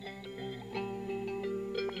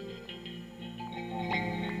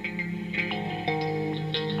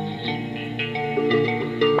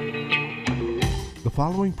The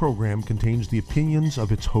following program contains the opinions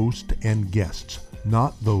of its host and guests,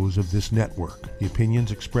 not those of this network. The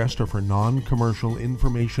opinions expressed are for non-commercial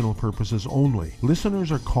informational purposes only. Listeners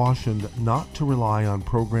are cautioned not to rely on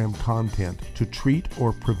program content to treat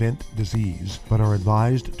or prevent disease, but are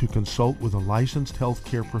advised to consult with a licensed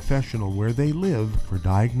healthcare professional where they live for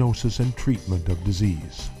diagnosis and treatment of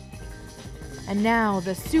disease. And now,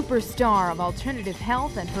 the superstar of alternative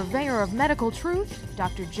health and purveyor of medical truth,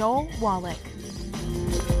 Dr. Joel Wallach.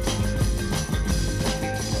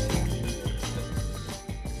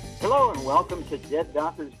 Hello and welcome to Dead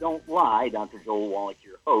Doctors Don't Lie. Dr. Joel Wallach,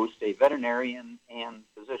 your host, a veterinarian and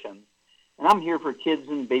physician. And I'm here for kids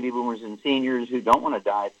and baby boomers and seniors who don't want to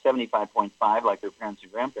die at 75.5 like their parents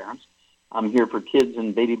and grandparents. I'm here for kids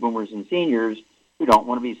and baby boomers and seniors who don't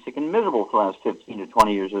want to be sick and miserable for the last 15 to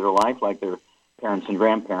 20 years of their life like their parents and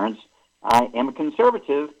grandparents. I am a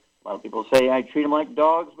conservative. A lot of people say I treat them like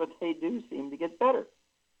dogs, but they do seem to get better.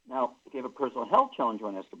 Now, if you have a personal health challenge you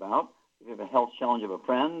want to ask about, if you have a health challenge of a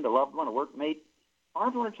friend, a loved one, a workmate, or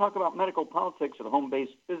if you want to talk about medical politics or the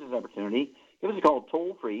home-based business opportunity, give us a call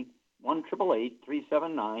toll-free,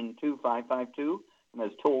 1-888-379-2552, and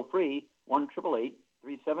that's toll-free,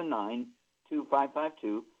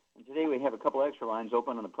 1-888-379-2552. And today we have a couple extra lines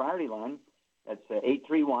open on the priority line. That's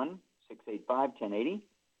 831-685-1080.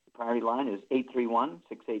 The priority line is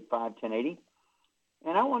 831-685-1080.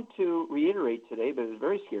 And I want to reiterate today, but it's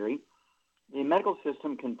very scary, the medical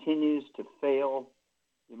system continues to fail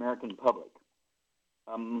the American public.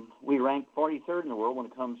 We rank 43rd in the world when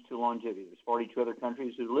it comes to longevity. There's 42 other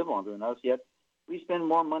countries who live longer than us, yet we spend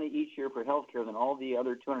more money each year for health care than all the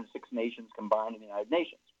other 206 nations combined in the United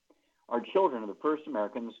Nations. Our children are the first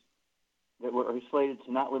Americans that are slated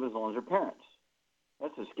to not live as long as their parents.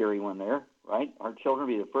 That's a scary one there, right? Our children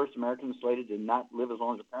will be the first Americans slated to not live as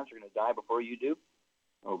long as their parents are going to die before you do.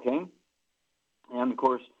 Okay? And, of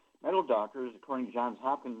course, medical doctors, according to Johns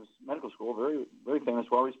Hopkins Medical School, very, very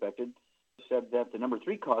famous, well-respected, said that the number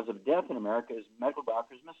 3 cause of death in America is medical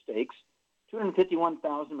doctors' mistakes.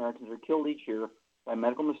 251,000 Americans are killed each year by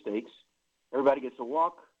medical mistakes. Everybody gets a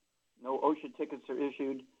walk, no OSHA tickets are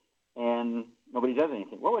issued, and nobody does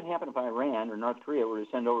anything. What would happen if Iran or North Korea were to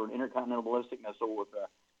send over an intercontinental ballistic missile with a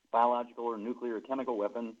biological or nuclear or chemical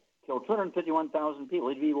weapon, kill 251,000 people?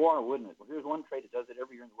 It'd be war, wouldn't it? Well, here's one trade that does it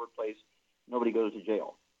every year in the workplace. Nobody goes to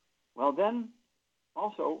jail. Well, then,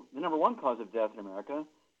 also, the number 1 cause of death in America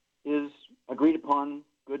is agreed upon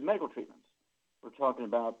good medical treatments. We're talking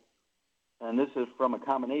about, and this is from a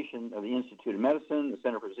combination of the Institute of Medicine, the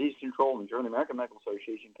Center for Disease Control, and the Journal of the American Medical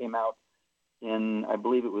Association came out in, I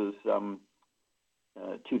believe it was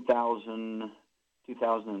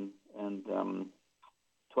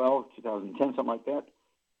 2012, 2010, something like that.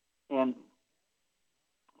 And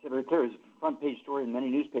it's very clear. It's a front-page story in many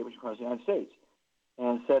newspapers across the United States.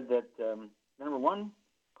 And said that the number 1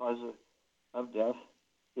 cause of death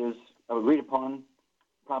is agreed-upon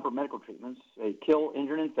proper medical treatments. They kill,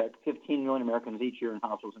 injure, and infect 15 million Americans each year in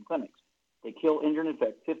hospitals and clinics. They kill, injure, and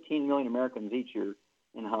infect 15 million Americans each year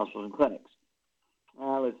in hospitals and clinics.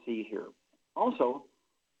 Let's see here. Also,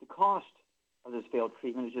 the cost of this failed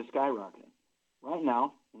treatment is just skyrocketing. Right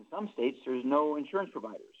now, in some states, there's no insurance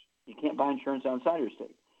providers. You can't buy insurance outside your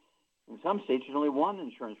state. In some states, there's only one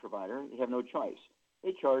insurance provider. You have no choice.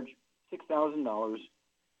 They charge $6,000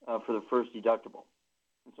 for the first deductible.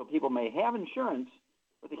 And so people may have insurance,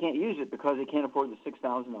 but they can't use it because they can't afford the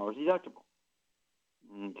 $6,000 deductible.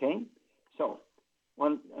 Okay? So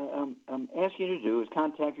what I'm asking you to do is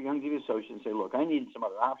contact your Youngevity associate and say, look, I need some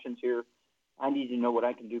other options here. I need to know what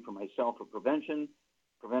I can do for myself for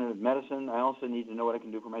preventive medicine. I also need to know what I can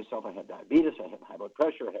do for myself. I have diabetes, I have high blood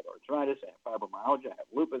pressure, I have arthritis, I have fibromyalgia, I have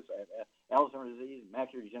lupus, I have Alzheimer's disease,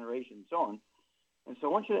 macular degeneration, and so on. And so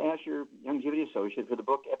I want you to ask your Youngevity associate for the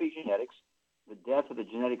book Epigenetics, The Death of the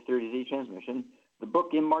Genetic Theory of Disease Transmission. The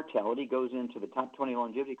book Immortality goes into the top 20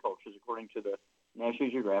 longevity cultures according to the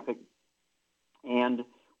National Geographic. And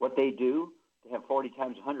what they do, they have 40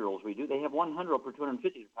 times 100-year-olds we do. They have 100 per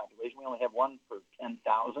 250 population. We only have 1 per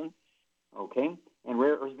 10,000. Okay? And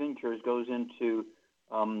rare earth cures goes into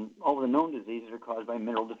all the known diseases are caused by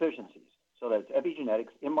mineral deficiencies. So that's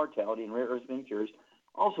Epigenetics, Immortality, and rare earth cures.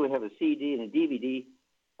 Also, we have a CD and a DVD,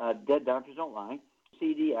 Dead Doctors Don't Lie.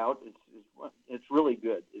 CD out, it's really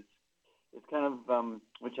good. It's kind of,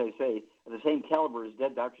 which I say, of the same caliber as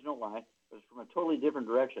Dead Doctors Don't Lie, but it's from a totally different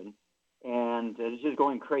direction, and it's just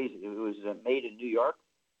going crazy. It was made in New York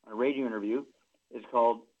on a radio interview. It's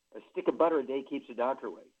called A Stick of Butter a Day Keeps the Doctor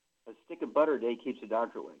Away. A Stick of Butter a Day Keeps the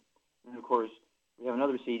Doctor Away. And, of course, we have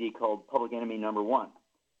another CD called Public Enemy Number 1.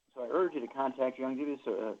 So I urge you to contact your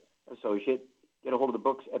Youngevity associate get a hold of the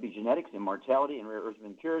books Epigenetics, Immortality, and Rare Earths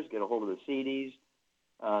and Cures. Get a hold of the CDs,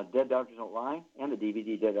 Dead Doctors Don't Lie, and the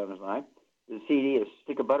DVD, Dead Doctors Don't Lie. The CD is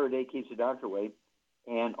Stick of Butter a Day Keeps the Doctor Away,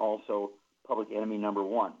 and also Public Enemy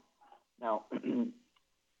 #1. Now,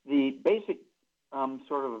 the basic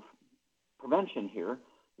sort of prevention here,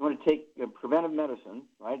 you want to take preventive medicine,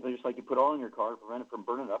 right? Just like you put oil in your car, prevent it from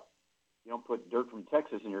burning up. You don't put dirt from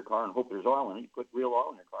Texas in your car and hope there's oil in it. You put real oil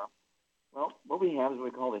in your car. Well, what we have is what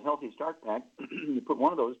we call the Healthy Start Pack. You put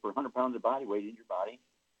one of those per 100 pounds of body weight in your body,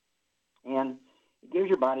 and it gives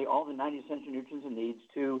your body all the 90 essential nutrients it needs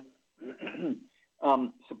to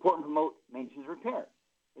support and promote maintenance and repair.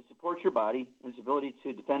 It supports your body and its ability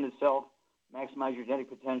to defend itself, maximize your genetic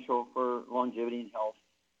potential for longevity and health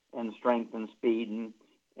and strength and speed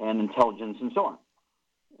and intelligence and so on.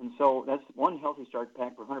 And so that's one Healthy Start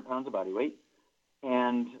Pack per 100 pounds of body weight.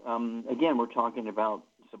 And again, we're talking about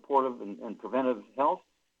supportive and preventive health.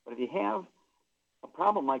 But if you have a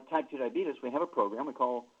problem like type 2 diabetes, we have a program we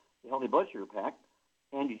call the Healthy Blood Sugar Pack.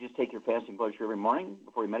 And you just take your fasting blood sugar every morning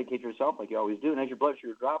before you medicate yourself like you always do. And as your blood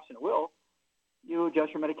sugar drops, and it will, you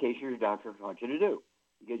adjust your medication your doctor wants you to do.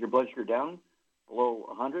 You get your blood sugar down below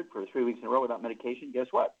 100 for 3 weeks in a row without medication. Guess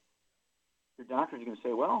what? Your doctor's going to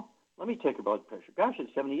say, well, let me take your blood pressure. Gosh,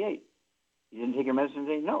 it's 78. You didn't take your medicine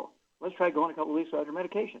today? No. Let's try going a couple of weeks without your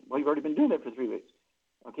medication. Well, you've already been doing that for 3 weeks.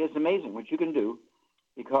 Okay, it's amazing what you can do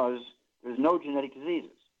because there's no genetic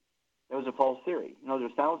diseases. That was a false theory. You know,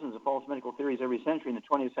 there's thousands of false medical theories every century. In the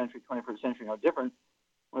 20th century, 21st century, no different.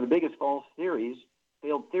 One of the biggest false theories,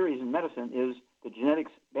 failed theories in medicine is that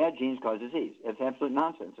genetics, bad genes cause disease. That's absolute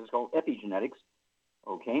nonsense. It's called epigenetics.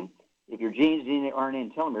 Okay? If your genes, DNA, RNA,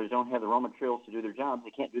 and telomeres don't have the raw materials to do their jobs,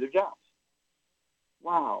 they can't do their jobs.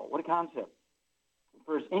 Wow, what a concept. The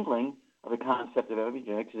first inkling of the concept of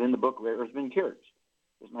epigenetics is in the book Rare Earths and Cures.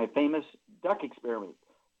 It's my famous duck experiment.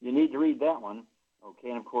 You need to read that one. Okay,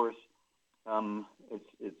 and of course,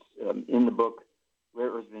 it's in the book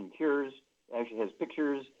Rare Earths and Cures. It actually has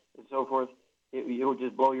pictures and so forth. It will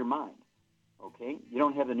just blow your mind. Okay, you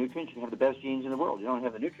don't have the nutrients. You have the best genes in the world. You don't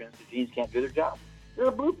have the nutrients. The genes can't do their job. They're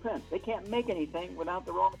a blueprint. They can't make anything without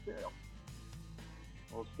the raw material.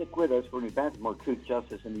 Well, stick with us. We're going to be back with more truth,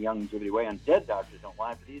 justice, and the longevity way on Dead Doctors Don't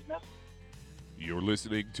Lie for these messages. You're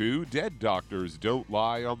listening to Dead Doctors Don't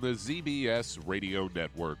Lie on the ZBS Radio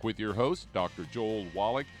Network with your host, Dr. Joel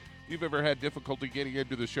Wallach. If you've ever had difficulty getting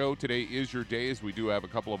into the show, today is your day as we do have a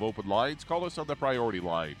couple of open lines. Call us on the priority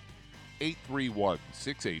line,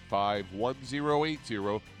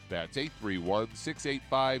 831-685-1080. That's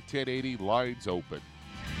 831-685-1080. Lines open.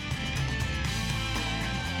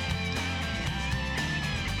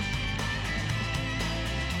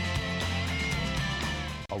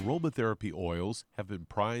 Aromatherapy oils have been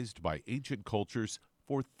prized by ancient cultures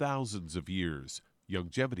for thousands of years.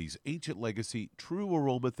 Longevity's ancient legacy, true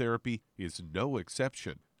aromatherapy, is no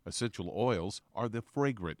exception. Essential oils are the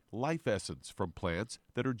fragrant life essence from plants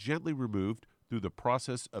that are gently removed through the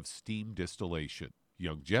process of steam distillation.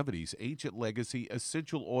 Longevity's ancient legacy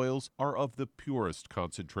essential oils are of the purest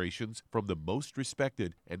concentrations from the most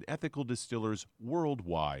respected and ethical distillers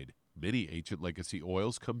worldwide. Many ancient legacy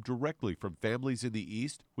oils come directly from families in the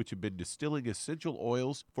East which have been distilling essential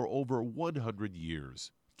oils for over 100 years.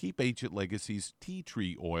 Keep Ancient Legacy's tea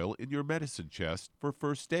tree oil in your medicine chest for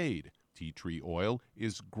first aid. Tea tree oil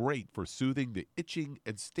is great for soothing the itching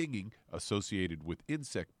and stinging associated with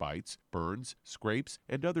insect bites, burns, scrapes,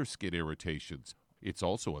 and other skin irritations. It's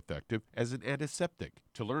also effective as an antiseptic.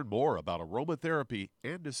 To learn more about aromatherapy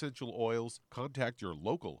and essential oils, contact your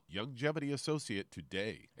local Longevity associate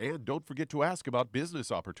today. And don't forget to ask about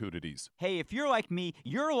business opportunities. Hey, if you're like me,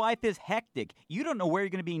 your life is hectic. You don't know where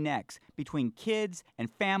you're going to be next. Between kids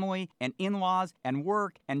and family and in-laws and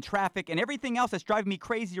work and traffic and everything else that's driving me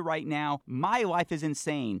crazy right now, my life is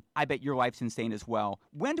insane. I bet your life's insane as well.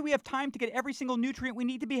 When do we have time to get every single nutrient we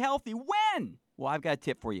need to be healthy? When? Well, I've got a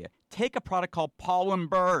tip for you. Take a product called Pollen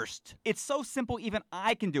Burst. It's so simple, even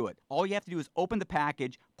I can do it. All you have to do is open the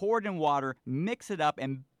package, pour it in water, mix it up,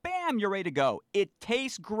 and bam, you're ready to go. It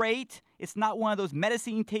tastes great. It's not one of those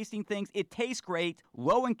medicine tasting things. It tastes great,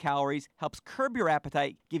 low in calories, helps curb your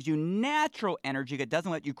appetite, gives you natural energy that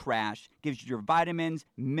doesn't let you crash, gives you your vitamins,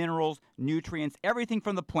 minerals, nutrients, everything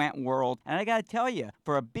from the plant world. And I gotta tell you,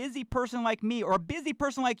 for a busy person like me or a busy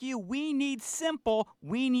person like you, we need simple,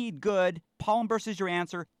 we need good. Pollen Burst is your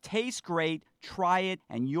answer. Tastes great. Try it,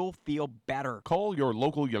 and you'll feel better. Call your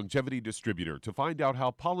local Longevity distributor to find out how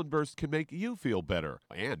Pollen Burst can make you feel better.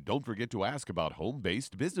 And don't forget to ask about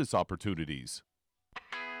home-based business opportunities.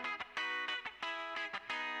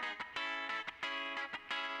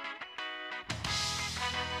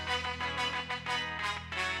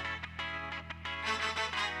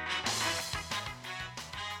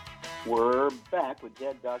 We're back with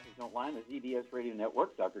Dead Doctors Don't Lie, the ZBS Radio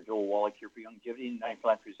Network. Dr. Joel Wallach here for Longevity and Ninth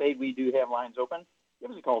Life Crusade. We do have lines open. Give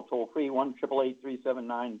us a call toll-free,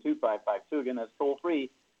 1-888-379-2552. Again, that's toll-free,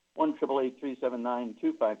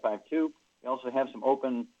 1-888-379-2552. We also have some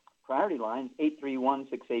open priority lines,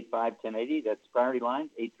 831-685-1080. That's priority lines,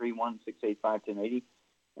 831-685-1080.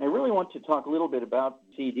 And I really want to talk a little bit about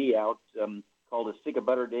CD out called A Stick of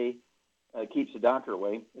Butter a Day Keeps the Doctor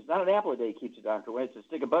Away. It's not an apple a day keeps the doctor away. It's a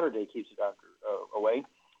stick of butter a day keeps the doctor away.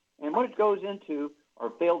 And what it goes into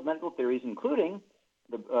are failed medical theories, including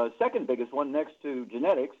the second biggest one next to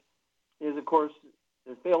genetics is, of course,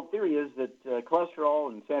 the failed theory is that cholesterol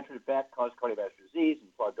and saturated fat cause cardiovascular disease and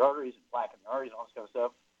clogged arteries and plaque in the arteries and all this kind of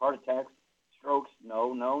stuff, heart attacks, strokes.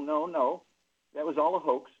 No. That was all a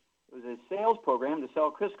hoax. It was a sales program to sell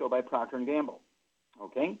Crisco by Procter & Gamble.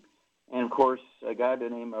 Okay? And, of course, a guy by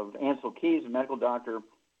the name of Ansel Keys, a medical doctor,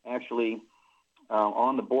 actually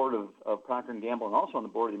on the board of Procter & Gamble and also on the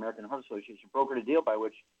board of the American Heart Association, brokered a deal by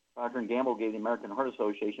which Procter & Gamble gave the American Heart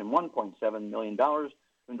Association $1.7 million to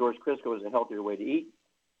endorse Crisco as a healthier way to eat.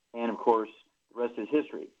 And, of course, the rest is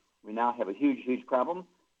history. We now have a huge problem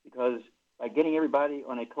because by getting everybody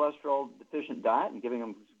on a cholesterol-deficient diet and giving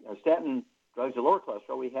them statin drugs to lower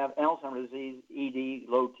cholesterol, we have Alzheimer's disease, ED,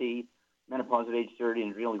 low T, menopause at age 30,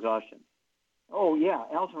 and adrenal exhaustion. Oh, yeah,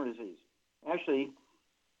 Alzheimer's disease. Actually,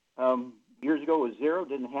 years ago it was zero,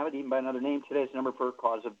 didn't have it even by another name. Today it's number 4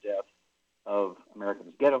 cause of death of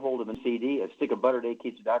Americans. Get a hold of a CD, A Stick of Butter a Day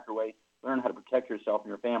Keeps the Doctor Away. Learn how to protect yourself and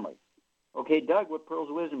your family. Okay, Doug, what pearls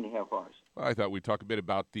of wisdom do you have for us? Well, I thought we'd talk a bit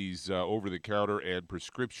about these over-the-counter and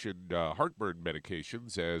prescription heartburn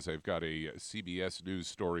medications, as I've got a CBS News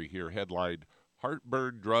story here headlined,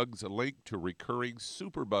 Heartburn Drugs Linked to Recurring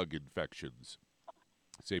Superbug Infections.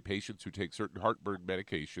 Say patients who take certain heartburn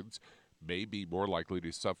medications may be more likely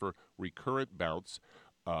to suffer recurrent bouts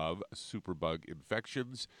of superbug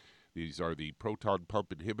infections. These are the proton pump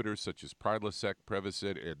inhibitors such as Prilosec,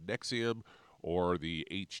 Prevacid, and Nexium, or the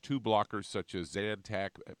H2 blockers such as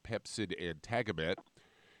Zantac, Pepcid, and Tagamet.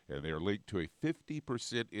 And they are linked to a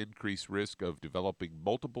 50% increased risk of developing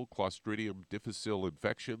multiple Clostridium difficile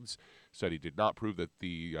infections. Study did not prove that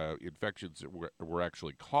the infections were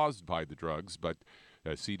actually caused by the drugs, but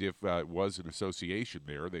C. diff was an association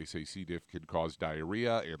there. They say C. diff can cause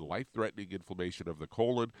diarrhea and life-threatening inflammation of the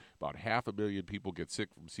colon. About 500,000 people get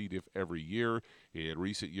sick from C. diff every year. In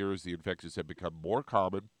recent years, the infections have become more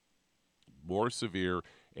common, more severe,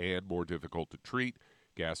 and more difficult to treat.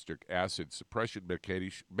 Gastric acid suppression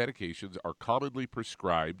medications are commonly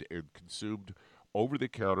prescribed and consumed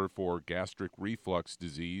over-the-counter for gastric reflux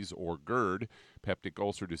disease, or GERD, peptic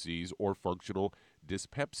ulcer disease, or functional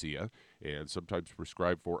dyspepsia, and sometimes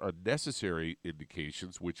prescribed for unnecessary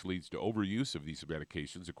indications, which leads to overuse of these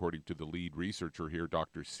medications, according to the lead researcher here,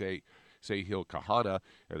 Dr. Sahil Kahana,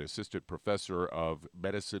 an assistant professor of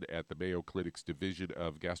medicine at the Mayo Clinic's Division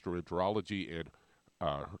of Gastroenterology and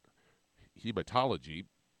Hematology.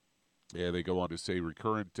 And they go on to say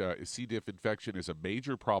recurrent C. diff infection is a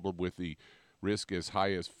major problem, with the risk as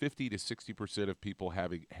high as 50 to 60% of people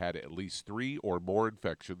having had at least 3 or more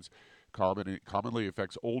infections. Commonly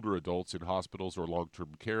affects older adults in hospitals or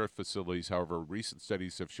long-term care facilities. However, recent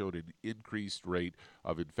studies have shown an increased rate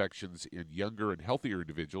of infections in younger and healthier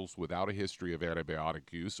individuals without a history of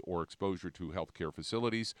antibiotic use or exposure to healthcare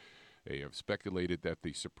facilities. They have speculated that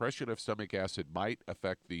the suppression of stomach acid might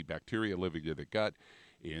affect the bacteria living in the gut,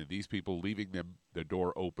 and these people leaving the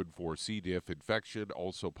door open for C. diff infection.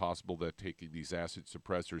 Also possible that taking these acid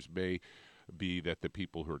suppressors may be that the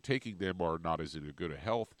people who are taking them are not as in a good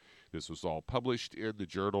health. This was all published in the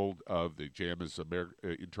Journal of the JAMA's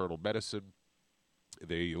Internal Medicine.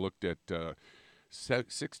 They looked at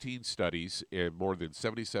 16 studies and more than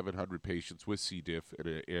 7,700 patients with C. diff,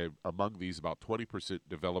 and among these, about 20%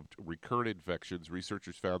 developed recurrent infections.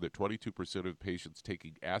 Researchers found that 22% of patients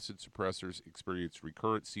taking acid suppressors experienced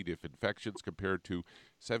recurrent C. diff infections, compared to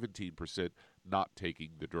 17% not taking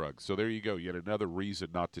the drugs. So there you go, yet another reason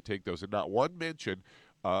not to take those, and not one mention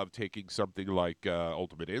of taking something like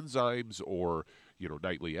Ultimate Enzymes or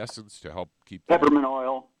Nightly Essence to help keep peppermint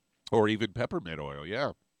oil, or even peppermint oil.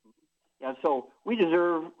 Yeah. Yeah, so we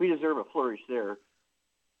deserve a flourish there.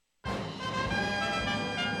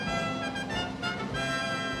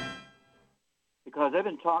 Because I've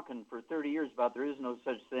been talking for 30 years about there is no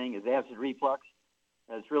such thing as acid reflux.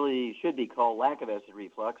 It really should be called lack of acid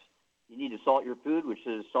reflux. You need to salt your food, which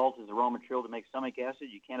is salt is the raw material to make stomach acid.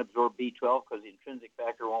 You can't absorb B12 because the intrinsic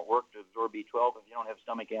factor won't work to absorb B12 if you don't have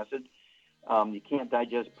stomach acid. You can't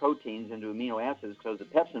digest proteins into amino acids because the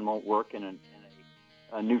pepsin won't work in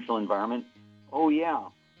a neutral environment. Oh, yeah.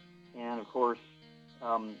 And, of course,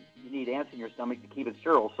 you need ants in your stomach to keep it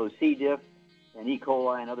sterile. So C. diff and E.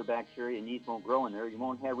 coli and other bacteria and yeast won't grow in there. You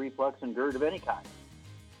won't have reflux and GERD of any kind.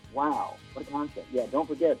 Wow, what a concept. Yeah, don't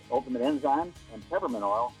forget Ultimate Enzyme and peppermint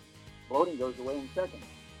oil. Bloating goes away in seconds.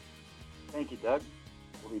 Thank you, Doug.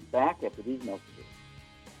 We'll be back after these messages.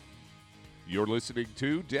 You're listening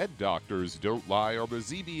to Dead Doctors Don't Lie on the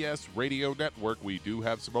ZBS Radio Network. We do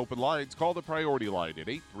have some open lines. Call the priority line at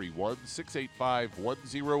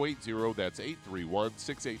 831-685-1080. That's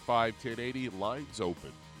 831-685-1080. Lines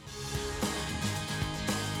open.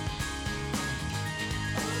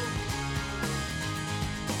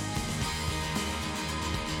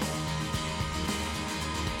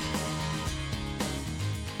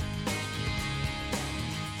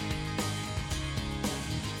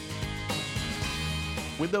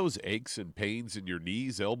 When those aches and pains in your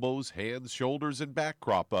knees, elbows, hands, shoulders, and back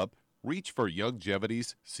crop up, reach for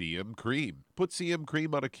Youngevity's CM Cream. Put CM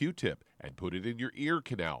Cream on a Q-tip and put it in your ear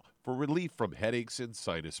canal for relief from headaches and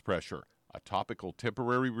sinus pressure. A topical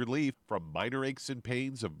temporary relief from minor aches and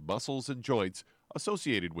pains of muscles and joints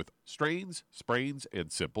associated with strains, sprains,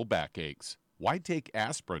 and simple backaches. Why take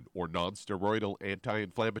aspirin or non-steroidal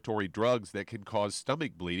anti-inflammatory drugs that can cause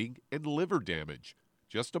stomach bleeding and liver damage?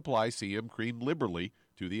 Just apply CM Cream liberally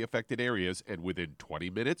to the affected areas, and within 20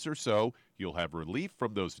 minutes or so, you'll have relief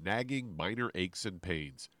from those nagging minor aches and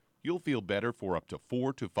pains. You'll feel better for up to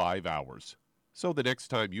 4 to 5 hours. So the next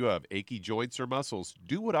time you have achy joints or muscles,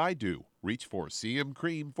 do what I do. Reach for CM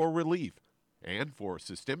Cream for relief. And for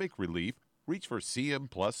systemic relief, reach for CM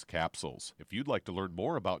Plus capsules. If you'd like to learn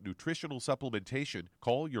more about nutritional supplementation,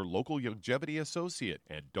 call your local Youngevity associate.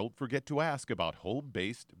 And don't forget to ask about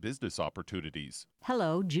home-based business opportunities.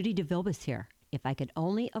 Hello, Judy DeVilbus here. If I could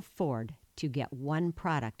only afford to get one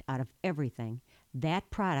product out of everything, that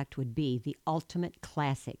product would be the Ultimate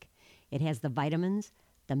Classic. It has the vitamins,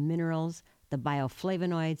 the minerals, the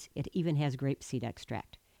bioflavonoids. It even has grapeseed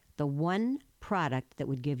extract. The one product that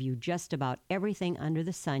would give you just about everything under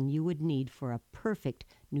the sun you would need for a perfect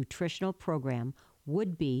nutritional program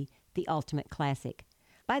would be the Ultimate Classic.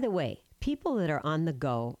 By the way, people that are on the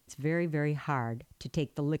go, it's very, very hard to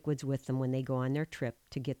take the liquids with them when they go on their trip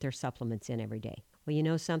to get their supplements in every day. Well, you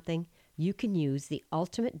know something? You can use the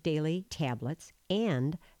Ultimate Daily tablets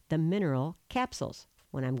and the mineral capsules.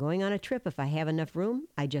 When I'm going on a trip, if I have enough room,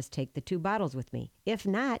 I just take the 2 bottles with me. If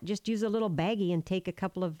not, just use a little baggie and take a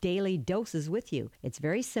couple of daily doses with you. It's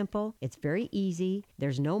very simple. It's very easy.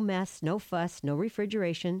 There's no mess, no fuss, no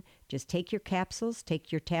refrigeration. Just take your capsules,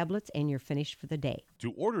 take your tablets, and you're finished for the day.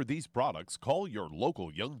 To order these products, call your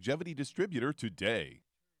local Youngevity distributor today.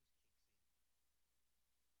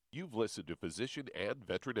 You've listened to physician and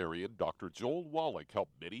veterinarian Dr. Joel Wallach help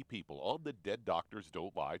many people on the Dead Doctors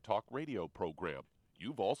Don't Lie talk radio program.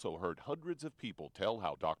 You've also heard hundreds of people tell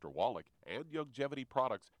how Dr. Wallach and Youngevity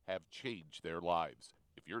products have changed their lives.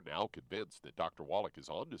 If you're now convinced that Dr. Wallach is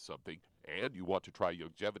onto something and you want to try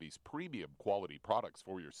Youngevity's premium quality products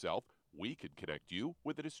for yourself, we can connect you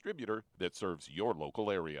with a distributor that serves your local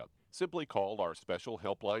area. Simply call our special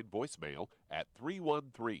helpline voicemail at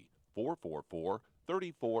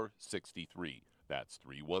 313-444-3463. That's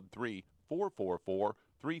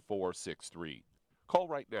 313-444-3463. Call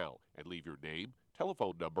right now and leave your name,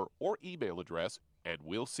 telephone number, or email address, and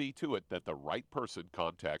we'll see to it that the right person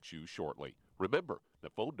contacts you shortly. Remember, the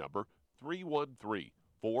phone number,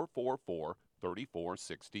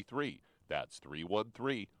 313-444-3463. That's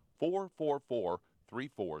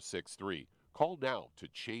 313-444-3463. Call now to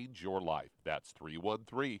change your life. That's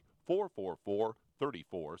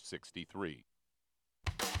 313-444-3463.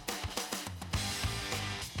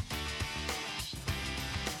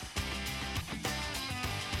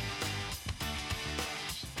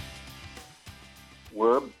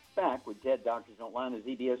 We're back with Dead Doctors Don't Lie on the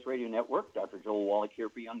ZBS Radio Network. Dr. Joel Wallach here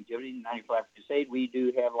for Youngevity, 95 Crusade. We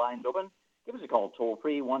do have lines open. Give us a call,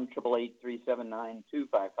 toll-free,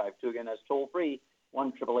 1-888-379-2552. Again, that's toll-free,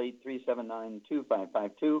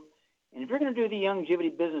 1-888-379-2552. And if you're going to do the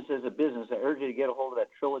Youngevity business as a business, I urge you to get a hold of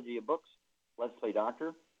that trilogy of books, Let's Play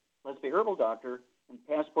Doctor, Let's Play Herbal Doctor, and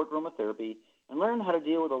Passport Aromatherapy, and learn how to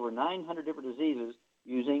deal with over 900 different diseases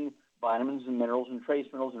using vitamins and minerals and trace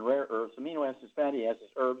minerals and rare earths, amino acids, fatty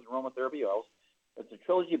acids, herbs, aromatherapy oils. That's a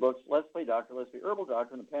trilogy of books, Let's Play Doctor, Let's Play Herbal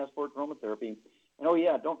Doctor, and the Passport Aromatherapy. And oh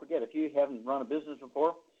yeah, don't forget, if you haven't run a business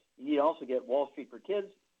before, you need to also get Wall Street for Kids,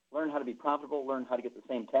 learn how to be profitable, learn how to get the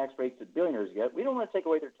same tax breaks that billionaires get. We don't want to take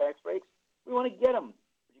away their tax breaks. We want to get them.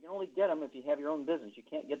 But you can only get them if you have your own business. You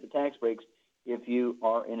can't get the tax breaks if you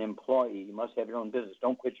are an employee. You must have your own business.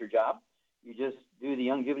 Don't quit your job. You just do the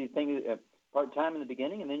Youngevity thing part-time in the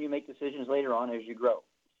beginning, and then you make decisions later on as you grow.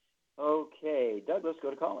 Okay, Doug, let's go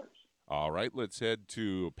to callers. All right, let's head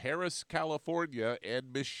to Paris, California.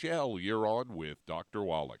 And Michelle, you're on with Dr.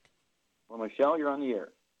 Wallach. Well, Michelle, you're on the air.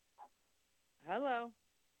 Hello.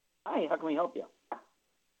 Hi, how can we help you?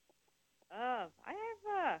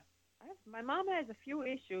 My mom has a few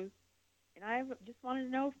issues, and I just wanted to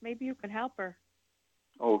know if maybe you could help her.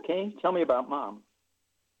 Okay, tell me about Mom.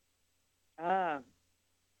 Her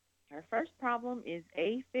first problem is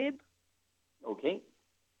AFib. Okay.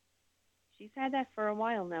 She's had that for a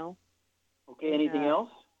while now. Okay, anything else?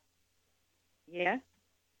 Yeah.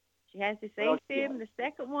 She has this What else do you AFib. The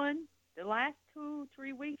second one, the last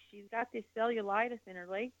 2-3 weeks, she's got this cellulitis in her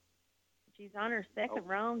leg. She's on her second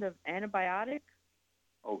round of antibiotics.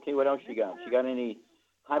 Okay, what else she got? She got any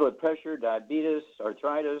high blood pressure, diabetes,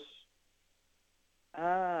 arthritis?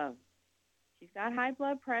 She's got high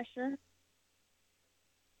blood pressure,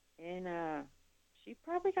 and she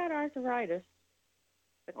probably got arthritis.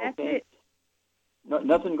 But that's it. No,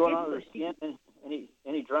 nothing going on with her skin?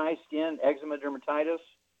 Any dry skin, eczema, dermatitis?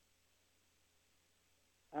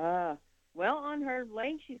 Well, on her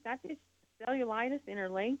leg, she's got this cellulitis in her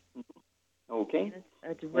leg. Okay.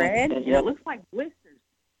 It's red, and it looks like blisters.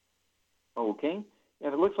 Okay.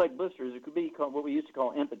 If it looks like blisters, it could be called what we used to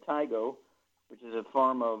call impetigo, which is a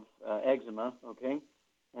form of eczema, okay?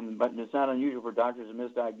 But it's not unusual for doctors to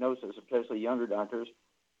misdiagnose this, especially younger doctors.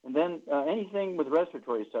 And then anything with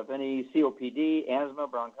respiratory stuff, any COPD, asthma,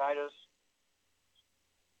 bronchitis?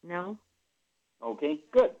 No. Okay,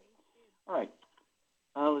 good. All right.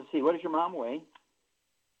 Let's see. What does your mom weigh?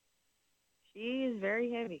 She is very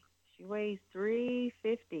heavy. She weighs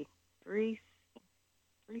 350,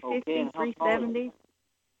 370.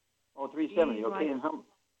 Oh, 370. Okay, and how?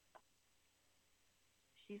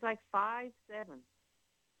 She's like 5'7".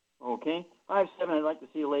 Okay, 5'7". I'd like to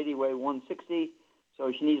see a lady weigh 160. So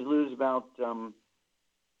she needs to lose about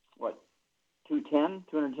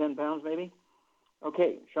 210 pounds maybe.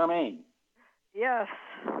 Okay, Charmaine. Yes.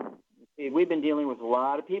 Okay, we've been dealing with a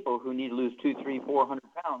lot of people who need to lose 200, 300, 400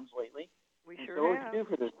 pounds lately. We and sure so have. what to do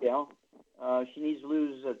for this gal? She needs to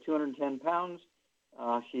lose 210 pounds.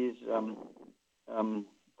 She's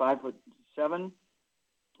 5'7".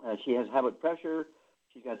 She has high blood pressure.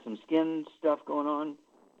 She's got some skin stuff going on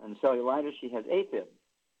and cellulitis. She has AFib.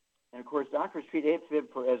 And, of course, doctors treat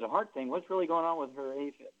AFib as a heart thing. What's really going on with her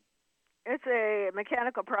AFib? It's a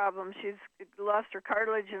mechanical problem. She's lost her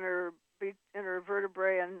cartilage in her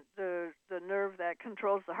vertebrae, and the nerve that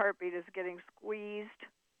controls the heartbeat is getting squeezed.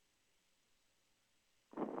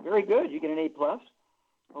 Very good. You get an A+.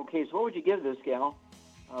 Okay, so what would you give this gal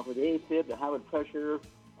for the AFib, the high blood pressure,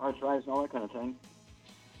 arthritis, and all that kind of thing?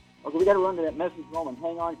 Okay, we got to run to that message moment.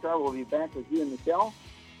 Hang on, Char. We'll be back with you and Michelle,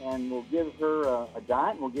 and we'll give her a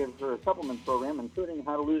diet, and we'll give her a supplement program, including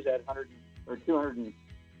how to lose that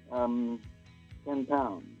 210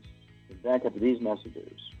 pounds. Back up to these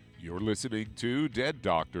messages. You're listening to Dead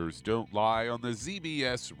Doctors Don't Lie on the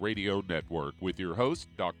ZBS Radio Network with your host,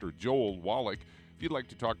 Dr. Joel Wallach. If you'd like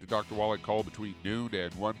to talk to Dr. Wallach, call between noon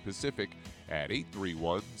and 1 Pacific at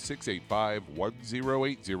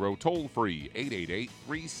 831-685-1080, toll free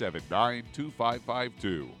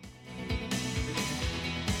 888-379-2552.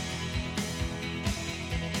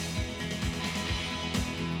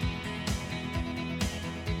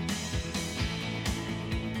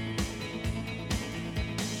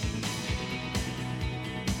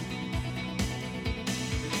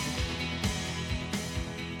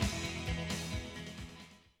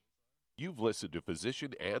 You've listened to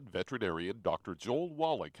physician and veterinarian Dr. Joel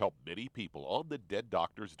Wallach help many people on the Dead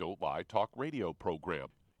Doctors Don't Lie talk radio program.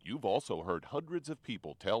 You've also heard hundreds of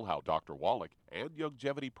people tell how Dr. Wallach and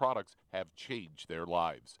Youngevity products have changed their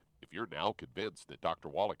lives. If you're now convinced that Dr.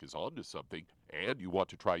 Wallach is onto something and you want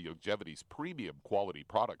to try Youngevity's premium quality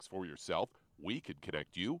products for yourself, we can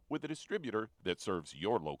connect you with a distributor that serves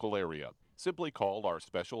your local area. Simply call our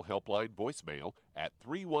special helpline voicemail at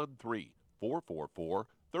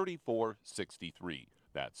 313-444-3463.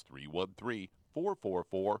 That's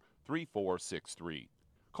 313-444-3463.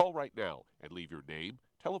 Call right now and leave your name,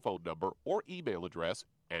 telephone number, or email address,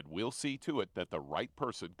 and we'll see to it that the right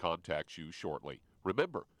person contacts you shortly.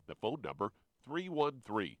 Remember, the phone number,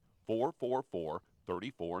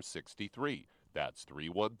 313-444-3463. That's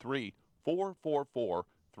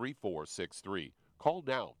 313-444-3463. Call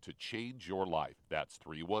now to change your life. That's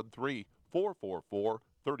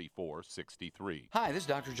 313-444-3463. Hi, this is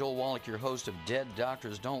Dr. Joel Wallach, your host of Dead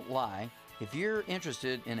Doctors Don't Lie. If you're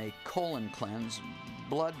interested in a colon cleanse,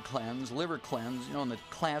 blood cleanse, liver cleanse, in the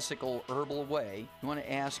classical herbal way, you want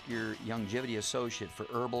to ask your Youngevity associate for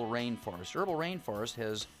Herbal Rainforest. Herbal Rainforest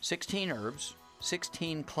has 16 herbs,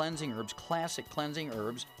 16 cleansing herbs, classic cleansing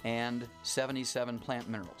herbs, and 77 plant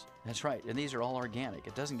minerals. That's right, and these are all organic.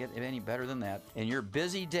 It doesn't get any better than that. In your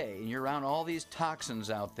busy day, and you're around all these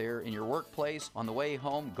toxins out there in your workplace, on the way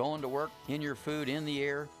home, going to work, in your food, in the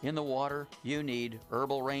air, in the water, you need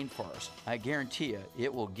Herbal Rainforest. I guarantee you,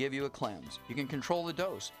 it will give you a cleanse. You can control the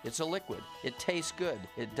dose. It's a liquid. It tastes good.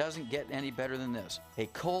 It doesn't get any better than this. A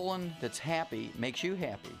colon that's happy makes you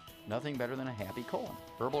happy. Nothing better than a happy colon.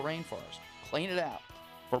 Herbal Rainforest. Clean it out.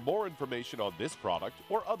 For more information on this product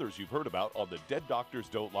or others you've heard about on the Dead Doctors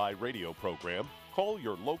Don't Lie radio program, call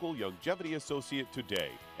your local Youngevity associate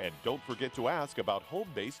today. And don't forget to ask about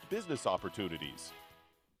home-based business opportunities.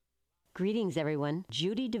 Greetings, everyone.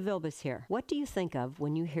 Judy DeVilbus here. What do you think of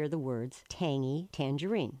when you hear the words tangy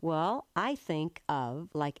tangerine? Well, I think of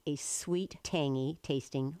like a sweet, tangy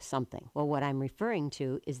tasting something. Well, what I'm referring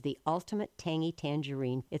to is the Ultimate Tangy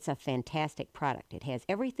Tangerine. It's a fantastic product. It has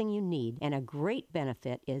everything you need, and a great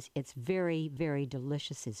benefit is it's very, very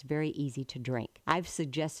delicious. It's very easy to drink. I've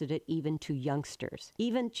suggested it even to youngsters.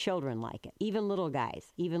 Even children like it. Even little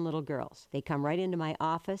guys. Even little girls. They come right into my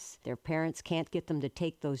office. Their parents can't get them to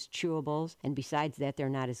take those chewables, and besides that, they're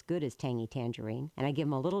not as good as Tangy Tangerine. And I give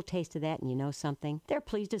them a little taste of that, and you know something? They're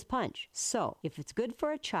pleased as punch. So, if it's good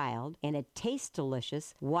for a child and it tastes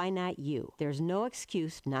delicious, why not you? There's no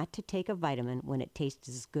excuse not to take a vitamin when it tastes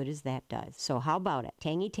as good as that does. So how about it?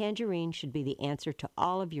 Tangy Tangerine should be the answer to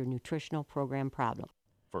all of your nutritional program problems.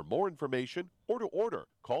 For more information or to order,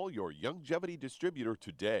 call your Youngevity distributor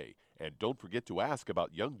today. And don't forget to ask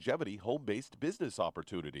about Youngevity home-based business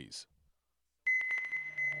opportunities.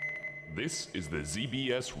 This is the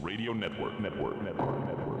ZBS Radio Network.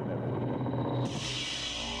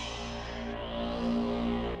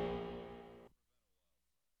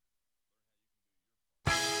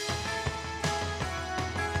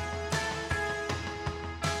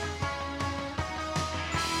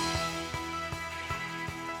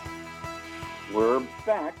 We're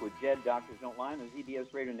back with Dead Doctors Don't Lie on the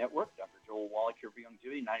ZBS Radio Network. Dr. Joel Wallach here for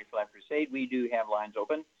Youngevity, 95 Crusade. We do have lines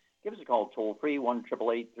open. Give us a call toll-free,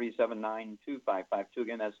 1-888-379-2552.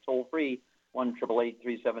 Again, that's toll-free,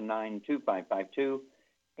 1-888-379-2552.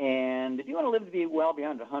 And if you want to live to be well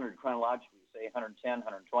beyond 100 chronologically, say 110,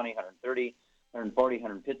 120, 130, 140,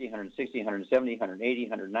 150, 160, 170, 180,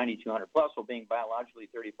 190, 200 plus, while being biologically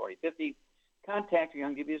 30, 40, 50, contact your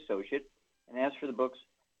Youngevity associate and ask for the books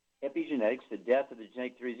Epigenetics, The Death of the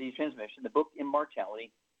Genetic Disease Transmission, the book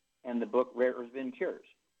Immortality, and the book Rare Earths Been Cures.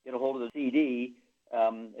 Get a hold of the CD,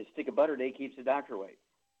 A Stick of Butter a Day Keeps the Doctor Away,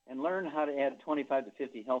 and learn how to add 25 to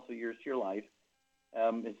 50 healthy years to your life.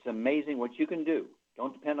 It's amazing what you can do.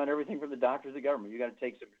 Don't depend on everything from the doctors or the government. You've got to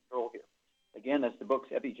take some control here. Again, that's the books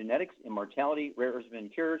Epigenetics, Immortality, Rare Earths Been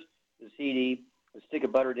Cures, the CD, A Stick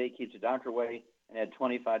of Butter a Day Keeps the Doctor Away, and add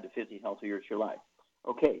 25 to 50 healthy years to your life.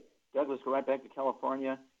 Okay, Doug, let's go right back to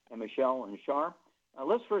California and Michelle and Shar.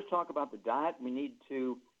 Let's first talk about the diet. We need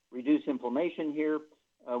to reduce inflammation here.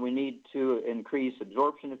 We need to increase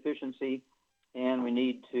absorption efficiency, and we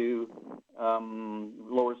need to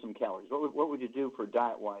lower some calories. What would you do for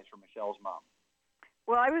diet-wise for Michelle's mom?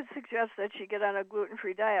 Well, I would suggest that she get on a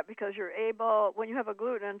gluten-free diet because you're able, when you have a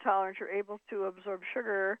gluten intolerance, you're able to absorb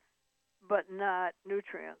sugar but not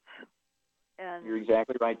nutrients. And you're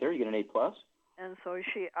exactly right there. You get an A+. And so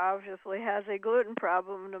she obviously has a gluten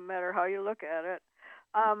problem no matter how you look at it.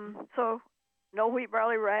 So no wheat,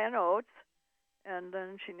 barley, rye, and oats. And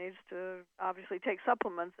then she needs to obviously take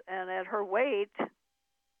supplements. And at her weight,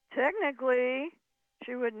 technically,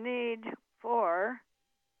 she would need 4.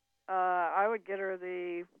 I would get her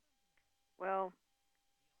the,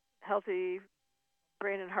 healthy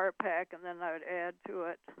brain and heart pack, and then I would add to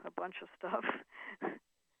it a bunch of stuff.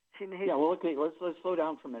 She needs. Yeah, well, okay, let's slow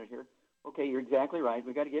down for a minute here. Okay, you're exactly right.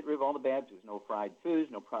 We've got to get rid of all the bad foods. No fried foods,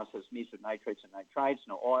 no processed meats with nitrates and nitrites,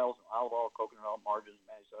 no oils, no olive oil, coconut oil, margarine,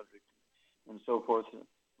 subject, and so forth,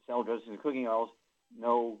 salad dressings and cooking oils,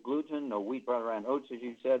 no gluten, no wheat, butter, and oats, as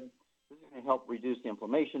you said. This is going to help reduce the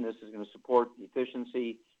inflammation. This is going to support the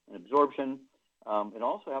efficiency and absorption. It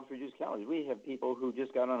also helps reduce calories. We have people who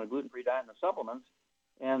just got on a gluten-free diet and the supplements,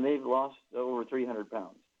 and they've lost over 300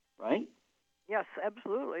 pounds, right? Yes,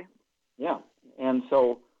 absolutely. Yeah, and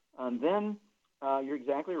so then you're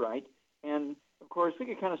exactly right. And, of course, we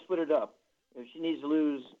could kind of split it up. If she needs to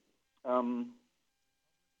lose,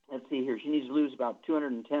 let's see here, she needs to lose about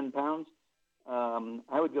 210 pounds.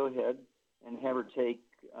 I would go ahead and have her take,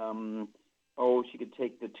 she could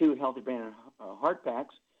take the 2 Healthy Brain and Heart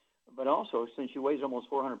Packs, but also, since she weighs almost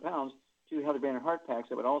 400 pounds, 2 Healthy Brain and Heart Packs,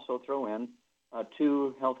 I would also throw in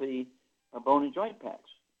 2 Healthy Bone and Joint Packs,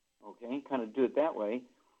 okay? Kind of do it that way.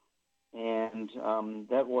 And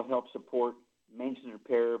that will help support maintenance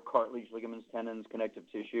repair of cartilage, ligaments, tendons, connective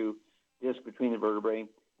tissue, disc between the vertebrae.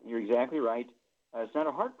 You're exactly right. It's not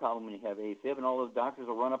a heart problem when you have AFib, and all those doctors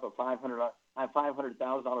will run up a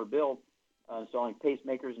 $500,000 bill installing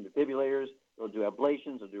pacemakers and defibrillators. They'll do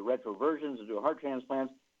ablations, they'll do retroversions, they'll do heart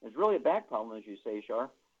transplants. It's really a back problem, as you say, Shar.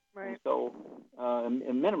 Right. And so a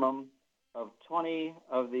minimum of 20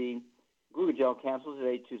 of the glucogel capsules a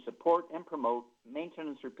day to support and promote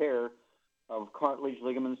maintenance repair of cartilage,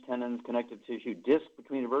 ligaments, tendons, connective tissue, disc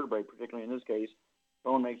between the vertebrae, particularly in this case.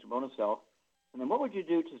 Bone makes a bone itself. And then what would you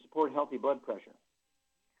do to support healthy blood pressure?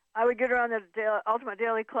 I would get her on the Ultimate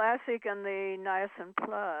Daily Classic and the Niacin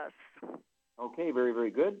Plus. Okay, very,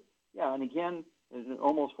 very good. Yeah, and again,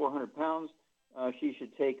 almost 400 pounds. She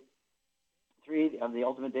should take 3 of the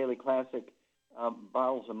Ultimate Daily Classic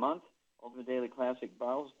bottles a month. Ultimate Daily Classic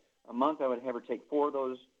bottles a month. I would have her take 4 of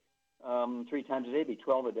those 3 times a day, be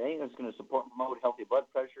 12 a day. That's going to support and promote healthy blood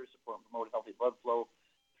pressure, support and promote healthy blood flow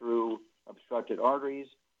through obstructed arteries.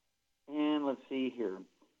 And let's see here.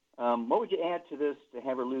 What would you add to this to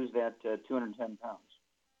have her lose that 210 pounds?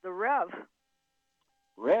 The Rev.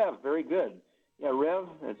 Rev, very good. Yeah, Rev,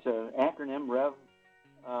 it's an acronym, Rev,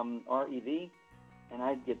 R-E-V. And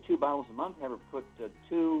I'd get 2 bottles a month, have her put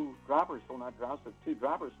 2 droppers full, not drops, but 2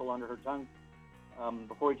 droppers full under her tongue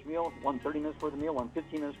before each meal, 1 30 minutes for the meal, 1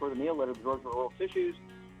 15 minutes for the meal, let her absorb her oral tissues.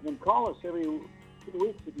 And then call us every 2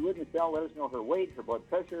 weeks, if you would, Michelle, let us know her weight, her blood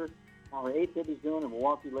pressure, how her AFib is doing, and we'll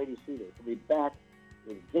walk you ladies through this. We'll be back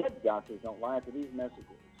with Dead Doctors Don't Lie after these messages.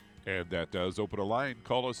 And that does open a line.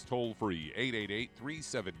 Call us toll-free,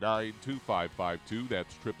 888-379-2552.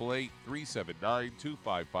 That's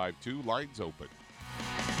 888-379-2552. Lines open.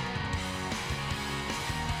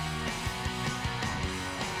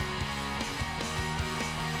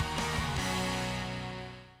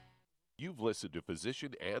 You've listened to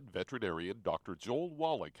physician and veterinarian Dr. Joel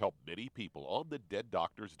Wallach help many people on the Dead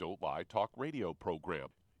Doctors Don't Lie talk radio program.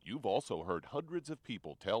 You've also heard hundreds of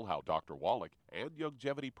people tell how Dr. Wallach and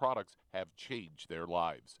Youngevity products have changed their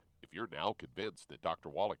lives. If you're now convinced that Dr.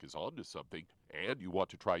 Wallach is onto something and you want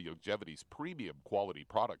to try Youngevity's premium quality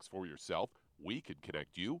products for yourself, we can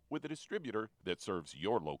connect you with a distributor that serves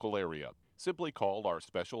your local area. Simply call our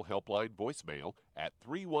special helpline voicemail at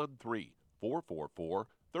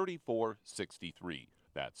 313-444-3463.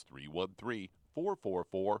 That's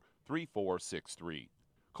 313-444-3463.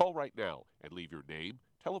 Call right now and leave your name,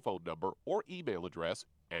 telephone number, or email address,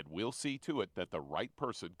 and we'll see to it that the right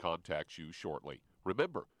person contacts you shortly.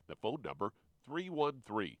 Remember, the phone number,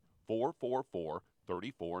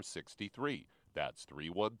 313-444-3463. That's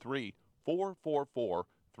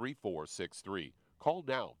 313-444-3463. Call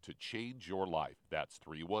now to change your life. That's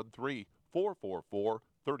 313-444-3463.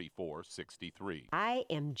 I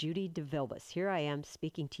am Judy DeVilbus. Here I am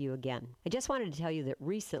speaking to you again. I just wanted to tell you that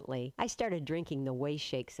recently I started drinking the Whey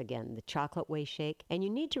Shakes again, the chocolate Whey Shake. And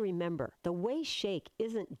you need to remember, the Whey Shake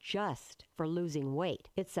isn't just for losing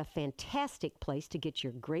weight. It's a fantastic place to get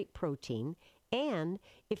your great protein. And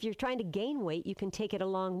if you're trying to gain weight, you can take it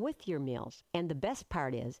along with your meals. And the best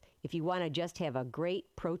part is, if you want to just have a great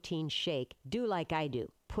protein shake, do like I do.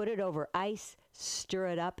 Put it over ice, stir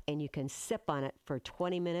it up, and you can sip on it for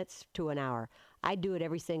 20 minutes to an hour. I do it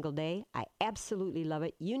every single day. I absolutely love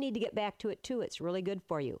it. You need to get back to it too. It's really good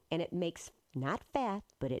for you. And it makes not fat,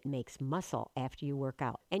 but it makes muscle after you work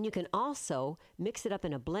out. And you can also mix it up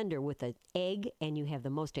in a blender with an egg, and you have the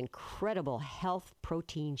most incredible health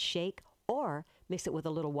protein shake. Or mix it with a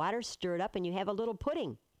little water, stir it up, and you have a little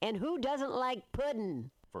pudding. And who doesn't like pudding?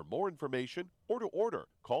 For more information or to order,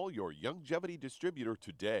 call your Youngevity distributor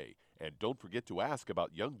today. And don't forget to ask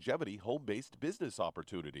about Youngevity home-based business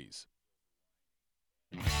opportunities.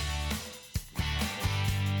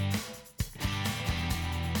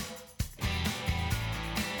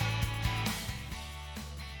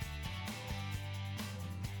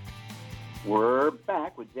 We're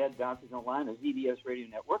back with Dead Doctors Don't Lie on the ZBS Radio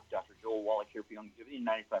Network. Dr. Joel Wallach here for Youngevity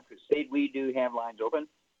 95 Crusade. We do have lines open.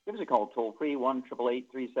 Give us a call toll-free,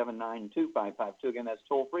 1-888-379-2552. Again, that's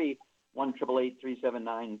toll-free,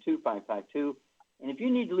 1-888-379-2552. And if you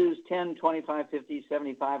need to lose 10, 25, 50,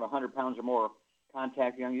 75, 100 pounds or more,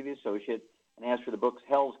 contact your Youngevity associate and ask for the book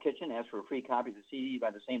Hell's Kitchen. Ask for a free copy of the CD by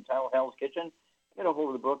the same title, Hell's Kitchen. Get a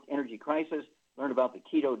hold of the book Energy Crisis. Learn about the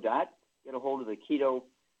keto diet. Get a hold of the keto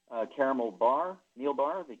caramel meal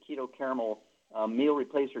bar, the keto caramel meal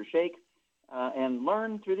replacer shake, and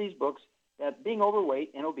learn through these books that being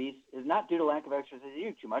overweight and obese is not due to lack of exercise you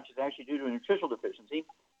do too much. It's actually due to a nutritional deficiency.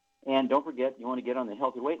 And don't forget, you want to get on the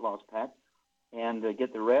Healthy Weight Loss Pack and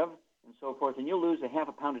get the Rev and so forth, and you'll lose a half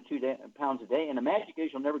a pound to 2 pounds a day. And the magic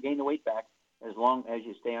is you'll never gain the weight back as long as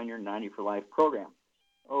you stay on your 90 for Life program.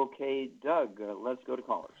 Okay, Doug, let's go to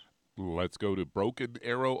callers. Let's go to Broken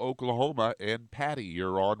Arrow, Oklahoma, and Patty,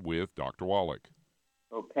 you're on with Dr. Wallach.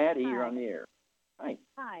 Oh, Patty, you're Hi. on the air. Hi.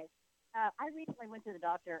 Hi. I recently went to the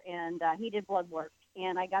doctor, and he did blood work,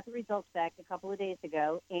 and I got the results back a couple of days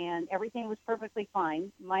ago, and everything was perfectly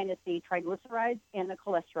fine, minus the triglycerides and the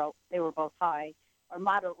cholesterol. They were both high, or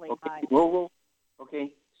moderately high. Whoa.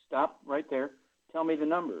 Okay, stop right there. Tell me the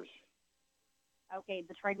numbers. Okay,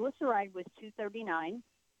 the triglyceride was 239,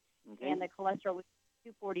 Okay. and the cholesterol was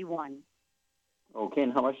 241. Okay,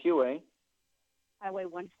 and how much do you weigh? I weigh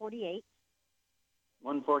 148,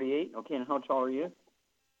 148. Okay, and how tall are you?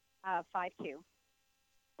 5'2".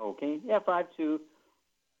 Okay, yeah, 5'2".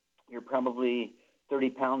 You're probably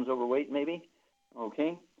 30 pounds overweight, maybe.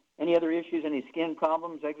 Okay. Any other issues? Any skin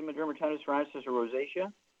problems? Eczema, dermatitis, psoriasis, or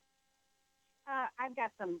rosacea? I've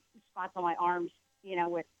got some spots on my arms,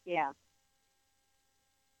 yeah.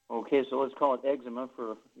 Okay, so let's call it eczema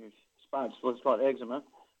for your spots. Let's call it eczema.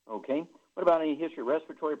 Okay. What about any history of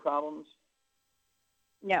respiratory problems?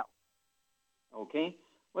 No. Okay.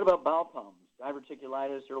 What about bowel problems?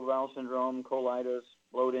 Diverticulitis, irritable bowel syndrome, colitis,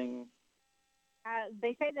 bloating?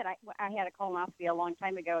 They say that I had a colonoscopy a long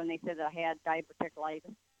time ago, and they said that I had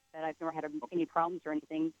diverticulitis, that I've never had any problems or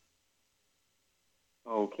anything.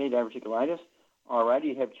 Okay, diverticulitis. All right. Do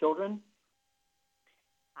you have children?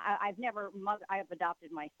 I've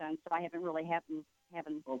adopted my son, so I haven't really haven't.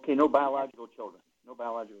 Okay, no biological children. No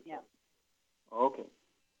biological Yeah. children. Okay.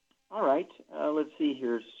 All right. Let's see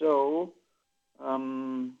here. So,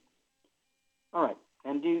 all right.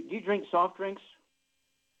 And do you drink soft drinks?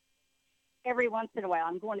 Every once in a while,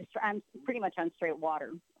 I'm pretty much on straight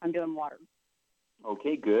water. I'm doing water.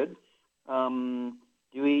 Okay, good. Do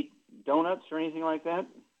you eat donuts or anything like that?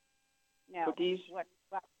 No. Cookies? Well,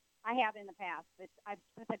 I have in the past, but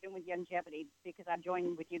since I've been with Longevity, because I've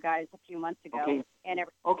joined with you guys a few months ago, Okay. and I'm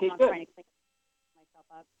good. trying to clean myself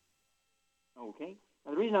up. Okay.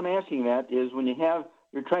 Now, the reason I'm asking that is when you have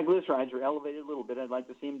your triglycerides are elevated a little bit, I'd like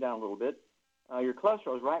to see them down a little bit. Your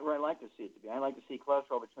cholesterol is right where I like to see it to be. I like to see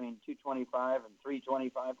cholesterol between 225 and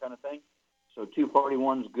 325 kind of thing. So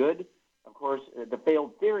 241 is good. Of course, the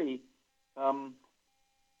failed theory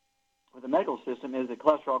with the medical system is that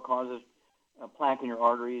cholesterol causes plaque in your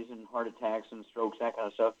arteries and heart attacks and strokes, that kind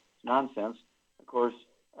of stuff. It's nonsense. Of course,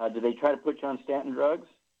 did they try to put you on statin drugs?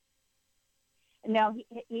 No,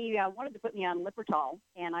 he wanted to put me on Lipitor,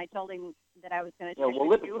 and I told him that I was going to. Yeah, well,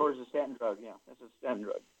 Lipitor is a statin drug. Yeah, that's a statin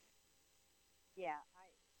drug. Yeah,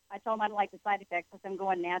 I told him I didn't like the side effects because I'm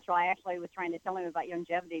going natural. I actually was trying to tell him about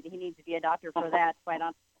Longevity, that he needs to be a doctor for that.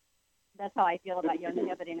 That's how I feel about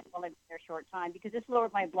Longevity, and it's only been there a short time because it's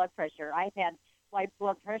lowered my blood pressure. I've had high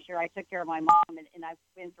blood pressure. I took care of my mom, and I've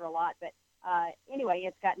been through a lot. But anyway,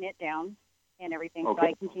 it's gotten it down and everything, Okay. so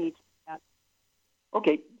I continue to do that.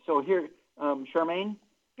 Okay, so here, Charmaine?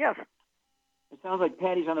 Yes. It sounds like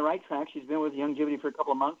Patty's on the right track. She's been with Longevity for a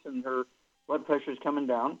couple of months, and her blood pressure is coming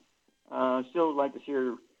down. Still like to see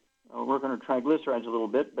her work on her triglycerides a little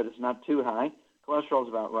bit, but it's not too high. Cholesterol's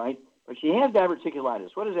about right. But she has diverticulitis.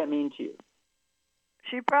 What does that mean to you?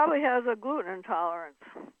 She probably has a gluten intolerance.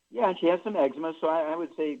 Yeah, and she has some eczema, so I would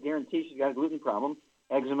say guarantee she's got a gluten problem,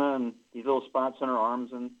 eczema and these little spots on her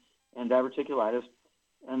arms and diverticulitis.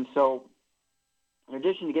 And so in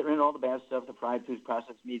addition to getting rid of all the bad stuff, the fried foods,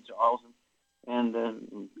 processed meats, oils, and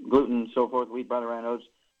gluten and so forth, wheat, barley, rye, oats,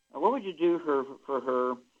 what would you do for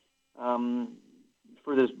her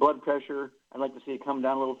for this blood pressure? I'd like to see it come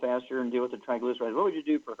down a little faster and deal with the triglycerides. What would you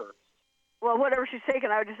do for her? Well, whatever she's taking,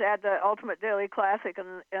 I would just add the Ultimate Daily Classic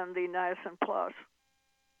and the Niacin Plus.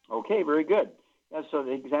 Okay, very good. Yeah, so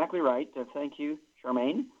exactly right. Thank you,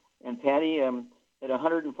 Charmaine. And Patty, at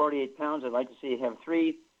 148 pounds, I'd like to see you have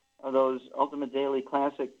 3 of those Ultimate Daily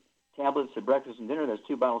Classic tablets at breakfast and dinner. That's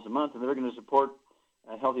 2 bottles a month, and they're going to support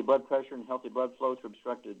healthy blood pressure and healthy blood flow through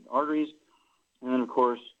obstructed arteries. And then, of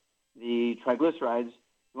course, the triglycerides.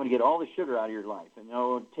 You want to get all the sugar out of your life. And,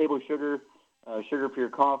 table sugar, sugar for your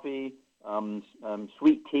coffee,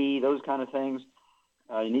 sweet tea, those kind of things.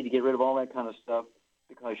 You need to get rid of all that kind of stuff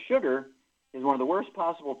because sugar is one of the worst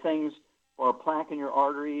possible things for a plaque in your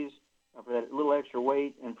arteries, for that little extra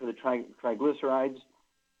weight, and for the triglycerides.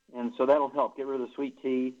 And so that'll help. Get rid of the sweet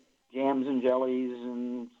tea, jams and jellies,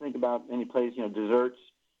 and think about any place, desserts.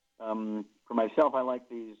 For myself, I like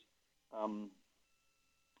these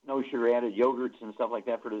no sugar added yogurts and stuff like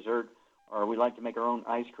that for dessert. Or we like to make our own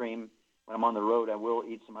ice cream. When I'm on the road, I will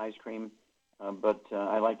eat some ice cream. But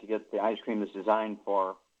I like to get the ice cream that's designed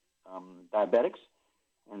for diabetics.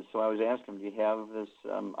 And so I was asking, do you have this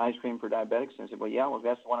ice cream for diabetics? And I said, well, yeah,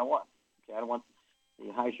 that's the one I want. Okay, I don't want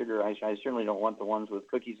the high sugar ice. I certainly don't want the ones with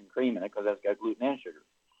cookies and cream in it because that's got gluten and sugar.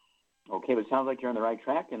 Okay, but it sounds like you're on the right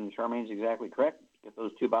track, and Charmaine's exactly correct. Get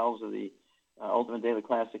those 2 bottles of the Ultimate Daily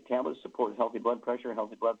Classic tablets, support healthy blood pressure,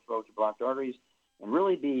 healthy blood flow to blocked arteries, and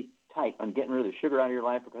really be tight on getting rid of the sugar out of your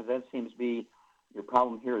life, because that seems to be your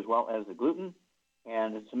problem here as well as the gluten.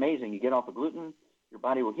 And it's amazing. You get off of gluten, your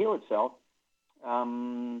body will heal itself,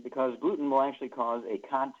 because gluten will actually cause a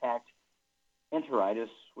contact enteritis,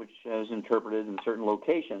 which is interpreted in certain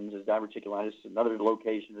locations as diverticulitis, another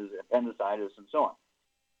location is appendicitis, and so on.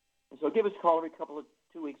 And so give us a call every couple of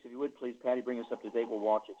 2 weeks, if you would, please, Patty. Bring us up to date. We'll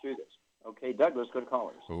walk you through this. Okay, Doug, let's go to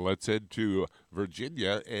callers. Let's head to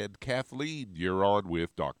Virginia. And Kathleen, you're on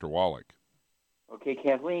with Dr. Wallach. Okay,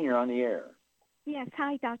 Kathleen, you're on the air. Yes,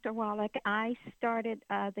 hi, Dr. Wallach. I started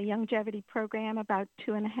the Longevity program about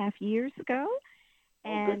 2.5 years ago,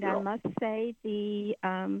 and I must say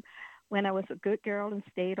when I was a good girl and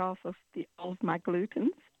stayed off of all of my glutens,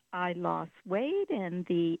 I lost weight and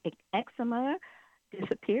the eczema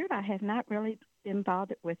disappeared. I have not really been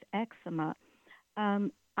bothered with eczema. I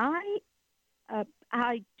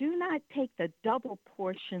do not take the double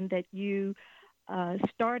portion that you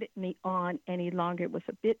started me on any longer. It was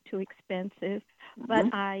a bit too expensive,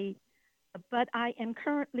 but I am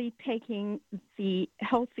currently taking the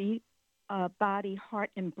Healthy Body, Heart,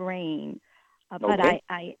 and Brain. But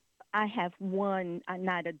I have one,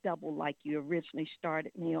 not a double like you originally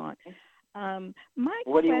started me on.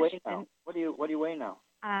 What do you weigh now? What do you weigh now?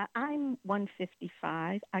 I'm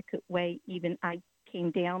 155. I could weigh even. I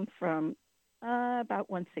came down from about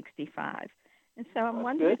 165. And so I'm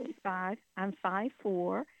 155. I'm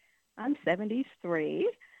 5'4". I'm 73.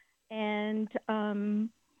 And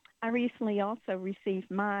I recently also received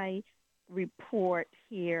my report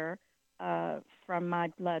here from my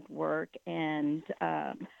blood work. And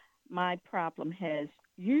my problem has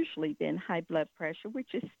usually been high blood pressure,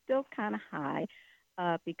 which is still kind of high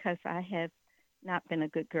because I have not been a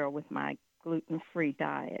good girl with my gluten-free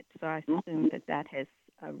diet. So I assume that has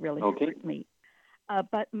really hurt me.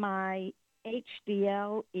 But my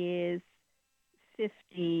HDL is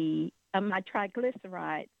 50. My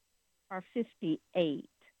triglycerides are 58.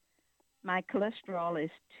 My cholesterol is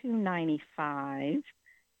 295,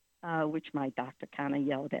 which my doctor kind of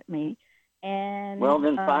yelled at me. And well,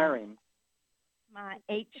 then fire him. My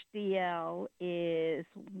HDL is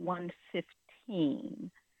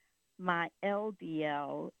 115. My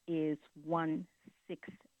LDL is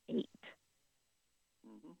 168.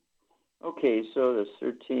 Okay, so that's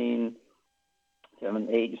 13, 7,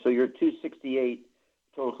 8. So you're 268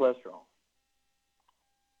 total cholesterol.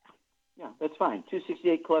 Yeah, that's fine.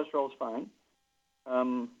 268 cholesterol is fine.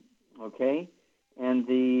 Okay, and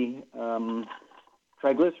the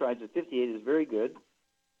triglycerides at 58 is very good.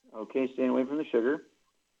 Okay, staying away from the sugar.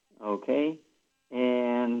 Okay,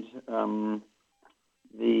 and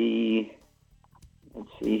let's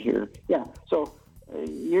see here. Yeah, so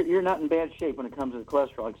you're not in bad shape when it comes to the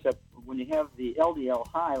cholesterol, except when you have the LDL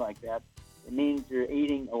high like that, it means you're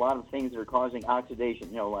eating a lot of things that are causing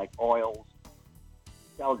oxidation, like oils,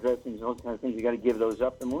 salad dressings, and those kind of things. You got to give those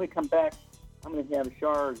up. And when we come back, I'm going to have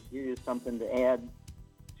Shar give you something to add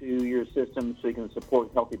to your system so you can support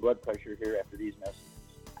healthy blood pressure here after these messages.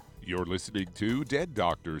 You're listening to Dead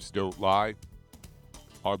Doctors Don't Lie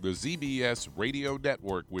on the ZBS Radio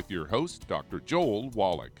Network with your host, Dr. Joel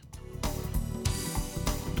Wallach.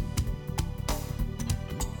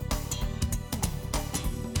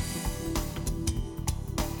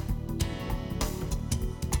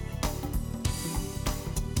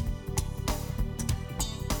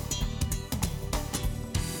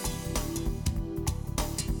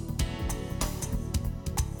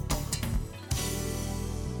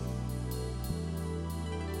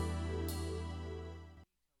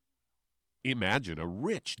 Imagine a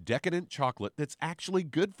rich, decadent chocolate that's actually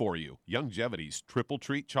good for you. Youngevity's Triple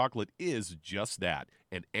Treat chocolate is just that,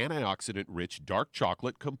 an antioxidant-rich dark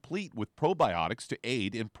chocolate complete with probiotics to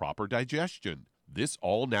aid in proper digestion. This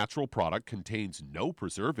all-natural product contains no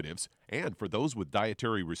preservatives, and for those with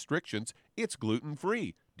dietary restrictions, it's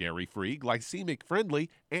gluten-free, dairy-free, glycemic-friendly,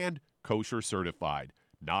 and kosher certified.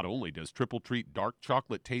 Not only does Triple Treat dark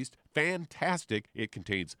chocolate taste fantastic, it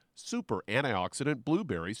contains super antioxidant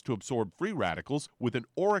blueberries to absorb free radicals with an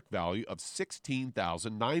ORAC value of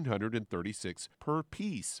 16,936 per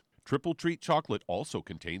piece. Triple Treat chocolate also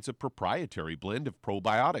contains a proprietary blend of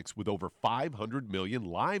probiotics with over 500 million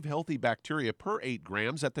live healthy bacteria per 8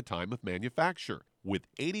 grams at the time of manufacture, with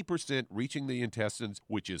 80% reaching the intestines,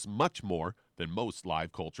 which is much more than most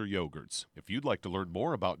live culture yogurts. If you'd like to learn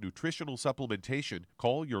more about nutritional supplementation,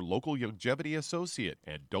 call your local Youngevity associate,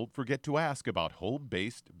 and don't forget to ask about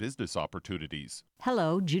home-based business opportunities.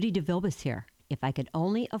 Hello, Judy DeVilbus here. If I could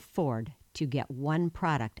only afford to get one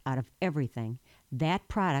product out of everything, that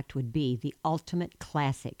product would be the Ultimate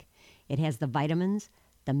Classic. It has the vitamins,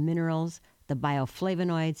 the minerals, the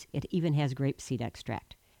bioflavonoids. It even has grapeseed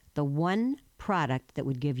extract. The one product that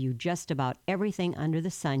would give you just about everything under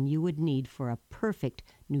the sun you would need for a perfect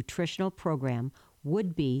nutritional program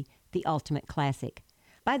would be the Ultimate Classic.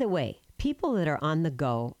 By the way, people that are on the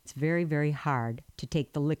go, it's very, very hard to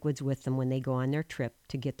take the liquids with them when they go on their trip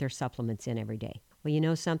to get their supplements in every day. Well, you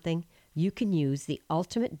know something? You can use the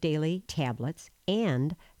Ultimate Daily tablets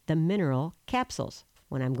and the mineral capsules.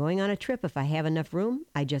 When I'm going on a trip, if I have enough room,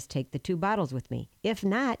 I just take the 2 bottles with me. If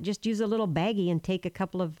not, just use a little baggie and take a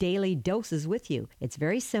couple of daily doses with you. It's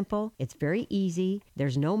very simple. It's very easy.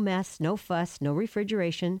 There's no mess, no fuss, no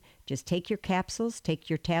refrigeration. Just take your capsules, take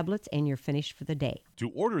your tablets, and you're finished for the day. To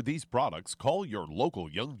order these products, call your local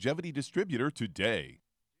Youngevity distributor today.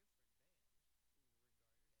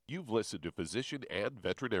 You've listened to physician and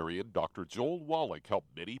veterinarian Dr. Joel Wallach help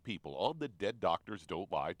many people on the Dead Doctors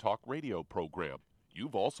Don't Lie talk radio program.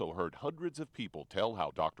 You've also heard hundreds of people tell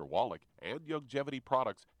how Dr. Wallach and Youngevity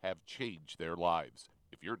products have changed their lives.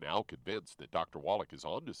 If you're now convinced that Dr. Wallach is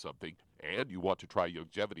onto something and you want to try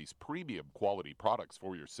Youngevity's premium quality products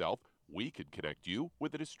for yourself, we can connect you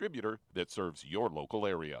with a distributor that serves your local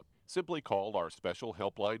area. Simply call our special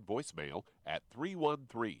helpline voicemail at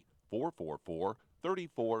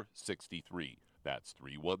 313-444-3463. That's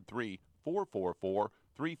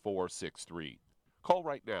 313-444-3463. Call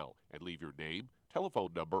right now and leave your name,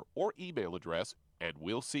 telephone number, or email address, and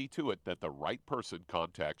we'll see to it that the right person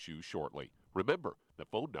contacts you shortly. Remember, the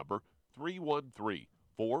phone number,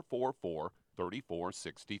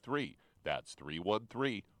 313-444-3463. That's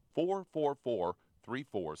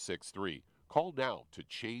 313-444-3463. Call now to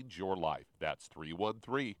change your life. That's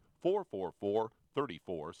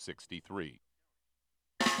 313-444-3463.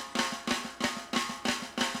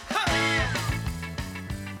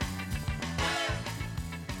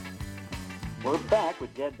 We're back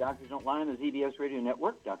with Dead Doctors Don't Lie on the ZBS Radio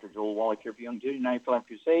Network. Dr. Joel Wallach here for Youngevity, 94 Life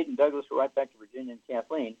Crusade. And Douglas, we're right back to Virginia and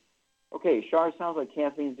Kathleen. Okay, Shar, sounds like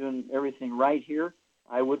Kathleen's doing everything right here.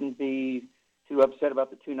 I wouldn't be too upset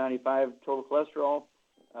about the 295 total cholesterol.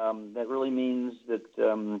 That really means that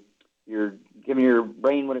you're giving your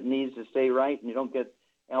brain what it needs to stay right, and you don't get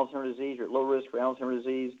Alzheimer's disease. You're at low risk for Alzheimer's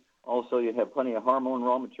disease. Also, you have plenty of hormone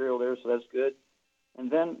raw material there, so that's good.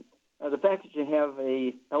 And then the fact that you have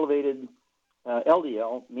a elevated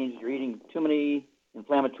LDL means you're eating too many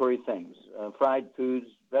inflammatory things, fried foods,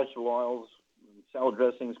 vegetable oils, salad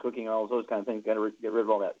dressings, cooking oils, those kind of things. Got to get rid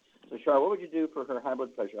of all that. So, Shar, what would you do for her high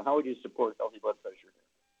blood pressure? How would you support healthy blood pressure?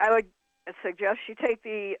 I would suggest she take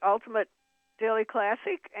the Ultimate Daily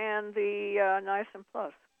Classic and the Niacin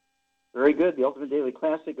Plus. Very good. The Ultimate Daily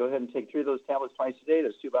Classic, go ahead and take 3 of those tablets twice a day.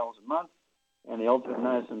 That's 2 bottles a month. And the Ultimate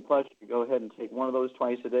Niacin Plus, you go ahead and take 1 of those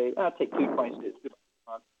twice a day. Take 2 twice a day. 2 a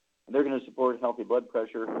month. And they're going to support healthy blood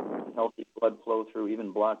pressure, healthy blood flow through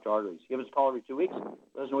even blocked arteries. Give us a call every 2 weeks.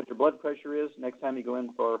 Let us know what your blood pressure is. Next time you go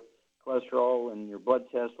in for cholesterol and your blood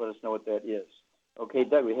test, let us know what that is. Okay,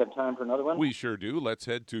 Doug, we have time for another one? We sure do. Let's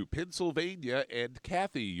head to Pennsylvania. And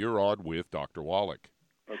Kathy, you're on with Dr. Wallach.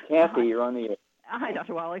 Kathy, you're on the air. Hi,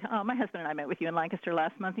 Dr. Wallach. My husband and I met with you in Lancaster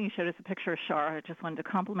last month, and you showed us a picture of Shar. I just wanted to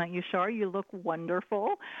compliment you, Shar. You look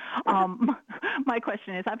wonderful. My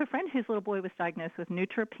question is, I have a friend whose little boy was diagnosed with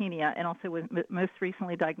neutropenia and also was most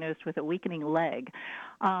recently diagnosed with a weakening leg.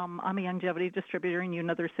 I'm a Youngevity distributor, and you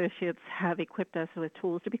and other associates have equipped us with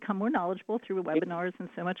tools to become more knowledgeable through webinars and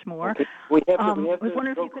so much more. Okay. We have I to was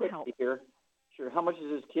wondering go if you could help. Here. Sure. How much does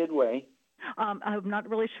this kid weigh? I'm not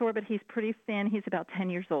really sure, but he's pretty thin. He's about 10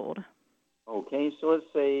 years old. Okay, so let's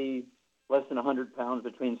say less than 100 pounds,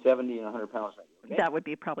 between 70 and 100 pounds. Okay? That would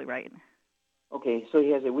be probably right. Okay, so he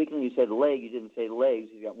has a weakening. You said leg. You didn't say legs.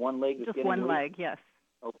 He's got one leg. Just one leg, yes.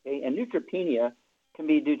 Okay, and neutropenia can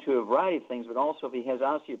be due to a variety of things, but also if he has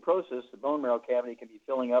osteoporosis, the bone marrow cavity can be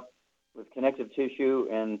filling up with connective tissue,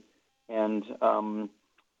 and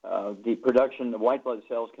the production of white blood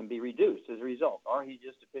cells can be reduced as a result. Or he's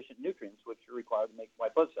just deficient in nutrients, which are required to make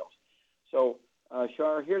white blood cells. So,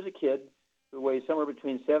 Shar, here's a kid who weighs somewhere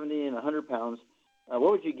between 70 and 100 pounds.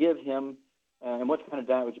 What would you give him, and what kind of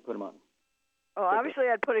diet would you put him on? Oh, obviously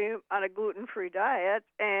I'd put him on a gluten-free diet,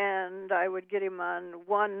 and I would get him on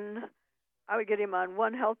one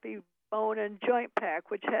healthy bone and joint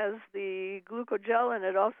pack, which has the glucogel, and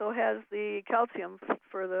it also has the calcium to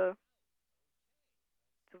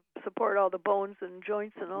support all the bones and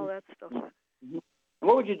joints and all that stuff. Mm-hmm. And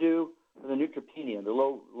what would you do for the neutropenia, the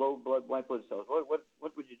low white blood cells? What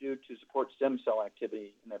would you do to support stem cell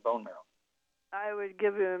activity in that bone marrow? I would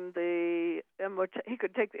give him he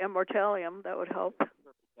could take the Immortalium. That would help.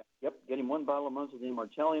 Yep, get him 1 bottle a month of the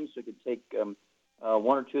Martellium so he could take 1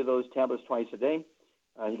 or 2 of those tablets twice a day.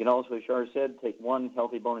 He can also, as Shar said, take 1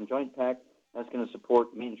 healthy bone and joint pack. That's going to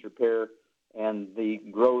support maintenance repair and the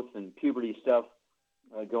growth and puberty stuff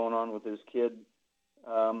going on with this kid.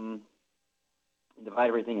 Divide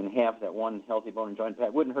everything in half, that 1 healthy bone and joint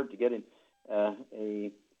pack. Wouldn't hurt to get him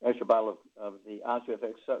a extra bottle of the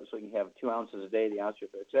OsteoFX so he can have 2 ounces a day, the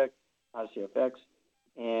OsteoFX.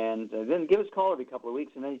 And then give us a call every couple of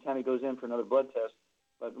weeks, and anytime he goes in for another blood test.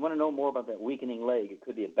 But we want to know more about that weakening leg. It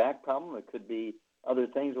could be a back problem. It could be other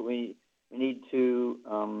things that we need to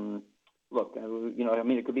look.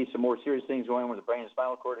 It could be some more serious things going on with the brain and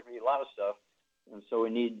spinal cord. It could be a lot of stuff. And so we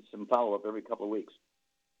need some follow-up every couple of weeks.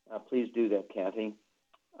 Please do that, Kathy.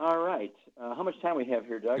 All right. How much time we have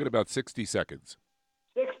here, Doug? Got about 60 seconds.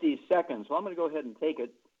 60 seconds. Well, I'm going to go ahead and take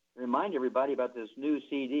it. Remind everybody about this new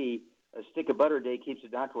CD, A Stick of Butter a Day Keeps the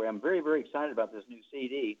Doctor Away. I'm very, very excited about this new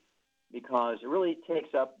CD because it really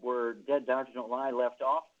takes up where Dead Doctors Don't Lie left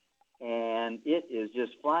off, and it is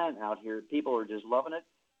just flying out here. People are just loving it.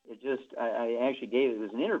 I actually gave it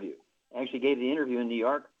was an interview. I actually gave the interview in New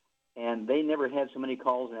York, and they never had so many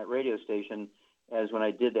calls in that radio station as when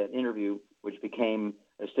I did that interview, which became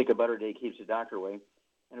A Stick of Butter a Day Keeps the Doctor Away.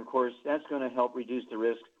 And, of course, that's going to help reduce the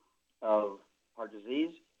risk of heart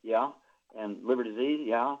disease, and liver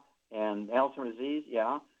disease, and Alzheimer's disease,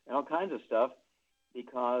 and all kinds of stuff,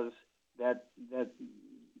 because that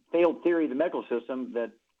failed theory of the medical system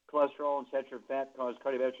that cholesterol and saturated fat cause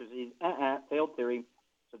cardiovascular disease, failed theory.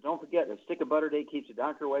 So don't forget, A Stick of Butter a Day Keeps the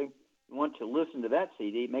Doctor Away. You want to listen to that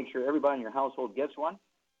CD. Make sure everybody in your household gets one.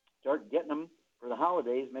 Start getting them for the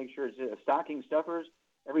holidays. Make sure it's stocking stuffers.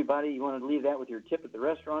 Everybody, you want to leave that with your tip at the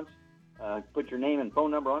restaurants. Put your name and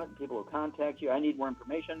phone number on it, and people will contact you. I need more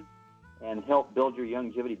information, and help build your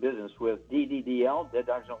longevity business with DDDL, Dead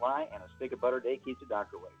Doctors Don't Lie, and A Stick of Butter a Day Keeps the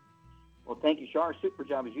Doctor Away. Well, thank you, Shar. Super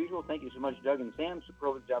job as usual. Thank you so much, Doug and Sam.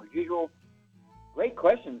 Superlative job as usual. Great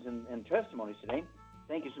questions and testimonies today.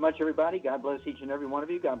 Thank you so much, everybody. God bless each and every one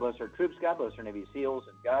of you. God bless our troops. God bless our Navy SEALs.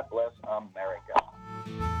 And God bless America.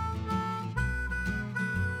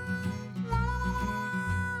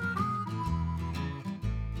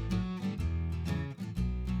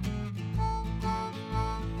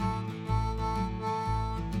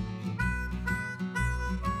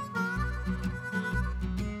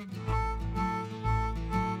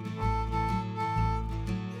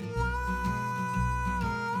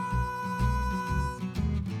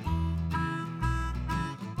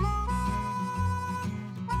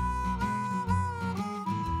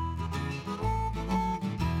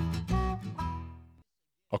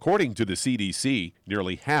 According to the CDC,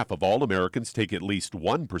 nearly half of all Americans take at least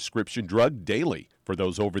 1 prescription drug daily. For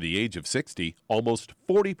those over the age of 60, almost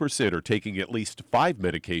 40% are taking at least 5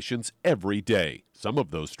 medications every day, some of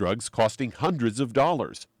those drugs costing hundreds of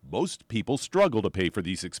dollars. Most people struggle to pay for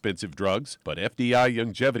these expensive drugs, but FDI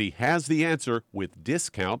Longevity has the answer with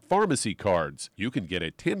discount pharmacy cards. You can get a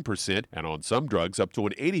 10% and on some drugs up to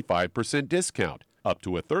an 85% discount, up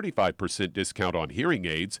to a 35% discount on hearing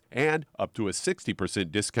aids, and up to a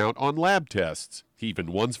 60% discount on lab tests,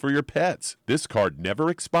 even ones for your pets. This card never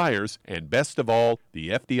expires, and best of all, the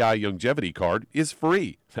FDI Longevity card is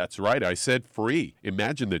free. That's right, I said free.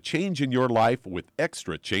 Imagine the change in your life with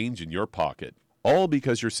extra change in your pocket. All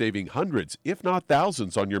because you're saving hundreds, if not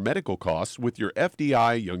thousands, on your medical costs with your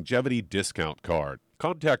FDI Longevity discount card.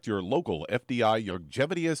 Contact your local FDI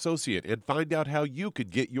Longevity associate and find out how you could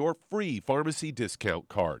get your free pharmacy discount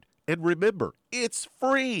card. And remember, it's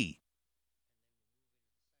free!